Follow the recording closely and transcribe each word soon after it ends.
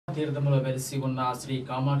తీర్థములో వెలిసి ఉన్న శ్రీ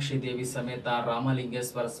కామాక్షి దేవి సమేత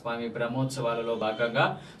రామలింగేశ్వర స్వామి బ్రహ్మోత్సవాలలో భాగంగా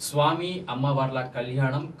స్వామి అమ్మవార్ల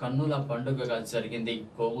కళ్యాణం కన్నుల పండుగగా జరిగింది.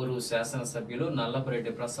 కోవూరు శాసనసభ్యులు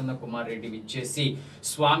నల్లపురెడ్డి ప్రసన్న కుమార్ రెడ్డి విచ్చేసి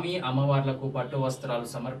స్వామి అమ్మవార్లకు పట్టు వస్త్రాలు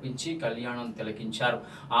సమర్పించి కళ్యాణం తిలకించారు.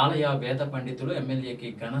 ఆలయ వేద పండితులు ఎమ్మెల్యేకి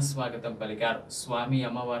ఘన స్వాగతం పలికారు. స్వామి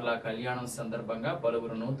అమ్మవార్ల కళ్యాణం సందర్భంగా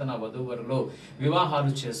పలువురు నూతన వధూవరులు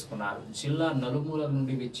వివాహాలు చేసుకున్నారు. జిల్లా నలుమూల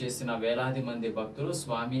నుండి విచ్చేసిన వేలాది మంది భక్తులు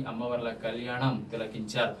స్వామి అమ్మవార్ల కళ్యాణం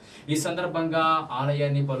తిలకించారు. ఈ సందర్భంగా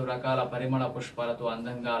ఆలయాన్ని పలు రకాల పరిమళ పుష్పాలతో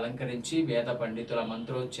అందంగా అలంకరించి వేద పండితుల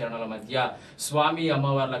మంత్రోచ్చారణల మధ్య స్వామి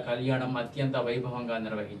అమ్మవార్ల కళ్యాణం అత్యంత వైభవంగా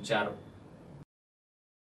నిర్వహించారు.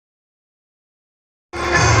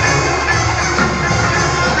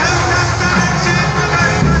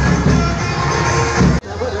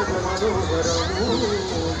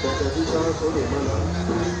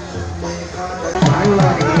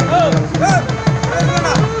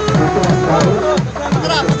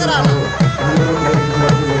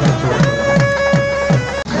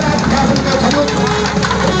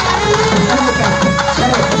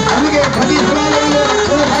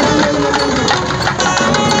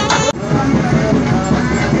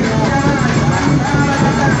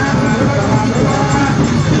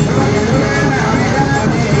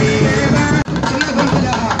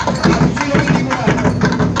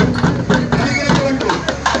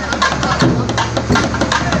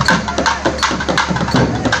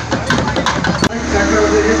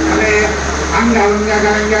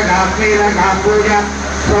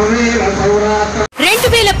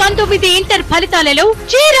 ఇంటర్ ఫలితాలలో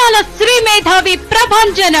చీరాల శ్రీ మేధావి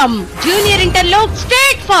ప్రభంజనం. జూనియర్ ఇంటర్ లో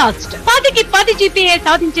స్టేట్ ఫాస్ట్ 10కి 10 జీపీఏ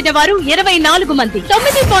సాధించిన వారు 24 మంది,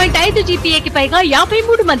 9.5 జీపీఏకి పైగా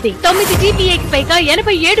 53 మంది, 9 జీపీఏకి పైగా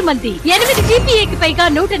 87 మంది, 8 జీపీఏకి పైగా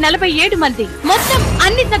 147 మంది. మొత్తం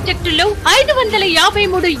అన్ని సబ్జెక్టుల్లో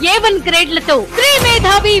 553 A1 గ్రేడ్లతో శ్రీ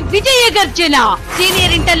మేధావి విజయ గర్జన.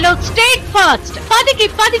 సీనియర్ ఇంటర్ లో స్టేట్ ఫాస్ట్ 10కి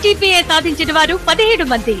 10 జీపీఏ సాధించిన వారు 17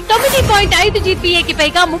 మంది, 9.5 జీపీఏకి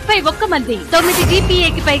పైగా 31 మంది, 9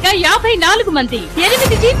 జీపీఏకి పైగా 54 మంది,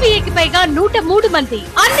 8 జీపీఏకి పైగా 103 మంది.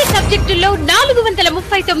 అన్ని సబ్జెక్టుల్లో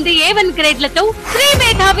 439 A1 గ్రేడ్లతో శ్రీ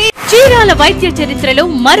మేధావి. చీరాల వైద్య చరిత్రలో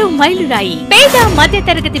మరో మైలురాయి. పేద మధ్య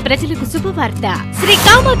తరగతి ప్రజలకు శుభవార్త. శ్రీ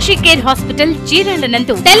కామాక్షి కేర్ హాస్పిటల్ చీరాల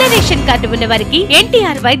నందు తెల్ల రేషన్ కార్డు ఉన్న వారికి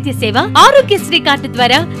ఎన్టీఆర్ వైద్య సేవ, ఆరోగ్యశ్రీ కార్డు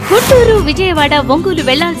ద్వారా గుంటూరు, విజయవాడ, ఒంగోలు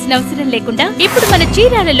వెళ్లాల్సిన అవసరం లేకుండా ఇప్పుడు మన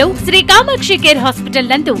చీరాలలో శ్రీ కామాక్షి కేర్ హాస్పిటల్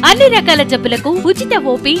నందు అన్ని రకాల జబ్బులకు ఉచిత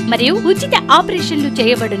ఓపీ మరియు ఉచిత ఆపరేషన్లు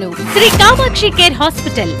చేయబడును. Shri Kamakshi care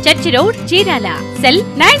hospital, church road, Chirala. Cell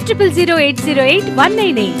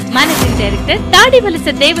 90080819. Managing director Tadivalasa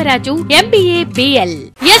Devaraju, MBA, BL.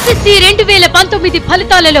 SSC 2019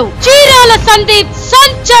 ఫలితాలలో చీరాల సందీప్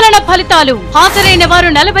సంచలన ఫలితాలు. హాజరైన వారు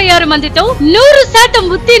 46 మందితో 100%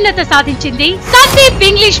 ఉత్తీర్ణత సాధించింది Sandeep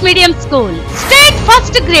English medium school. State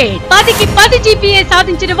first grade 10కి 10 జీపీఏ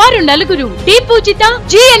సాధించిన వారు 4. డి పూజిత,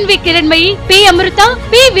 GNV కిరణ్మయి, P అమృత,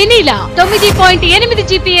 P వినీల. 9.8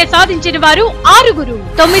 జీపీఏ సాధించిన వారు 6.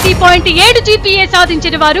 9.7 జీపీఏ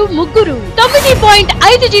సాధించిన వారు 3.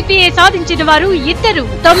 9.5 జీపీఏ సాధించిన వారు 2.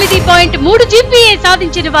 9.3 జీపీఏ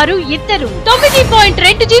సాధించిన వారు 2.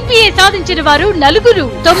 9.2 జీపీఏ సాధించిన వారు 4.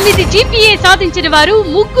 9 జీపీఏ సాధించిన వారు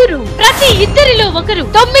 3. ప్రతి ఇద్దరిలో ఒకరు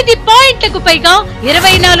 9 పాయింట్లకు పైగా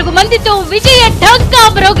 24 మందితో విజయ ఢంకా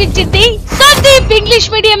మ్రోగించింది Sandeep English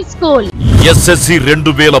medium school. SSC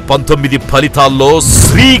 2019 ఫలితాల్లో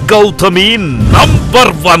శ్రీ గౌతమి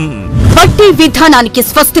నంబర్ 1. బట్టి విధానానికి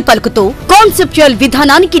స్వస్తి పలుకుతూ కాన్సెప్చువల్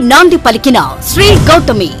విధానానికి నాంది పలికిన Shri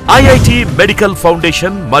Gautami. IIT medical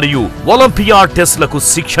foundation మరియు ఒలింపియా టెస్ట్లకు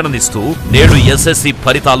శిక్షణనిస్తూ నేడు SSC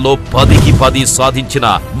ఫలితాల్లో 10కి 10 సాధించిన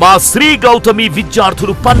మా శ్రీ గౌతమి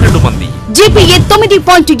విద్యార్థులు 12 మంది. జీపీఏ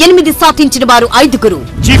 9.8 సాధించిన వారు 5.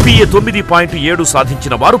 జీపీఏ 9.7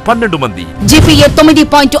 సాధించిన వారు 12 మంది. జీపీఏ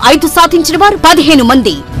 9.5 సాధించిన వారు 15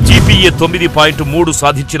 మంది. జీపీఏ 9.3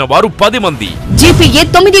 సాధించిన వారు 10 మంది. జీపీఏ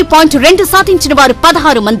 9.2 సాధించిన వారు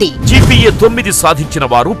 16 మంది. జీపీఏ 9 సాధించిన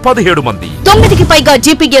వారు 17 మంది. 9కి పైగా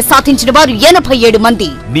జీపీఏ సాధించిన వారు 87 మంది.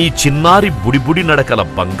 నీ చిన్నారి బుడిబుడి నడకల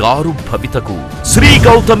బంగారు భవితకు Shri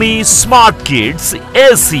Gautami smart kids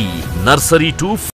AC nursery to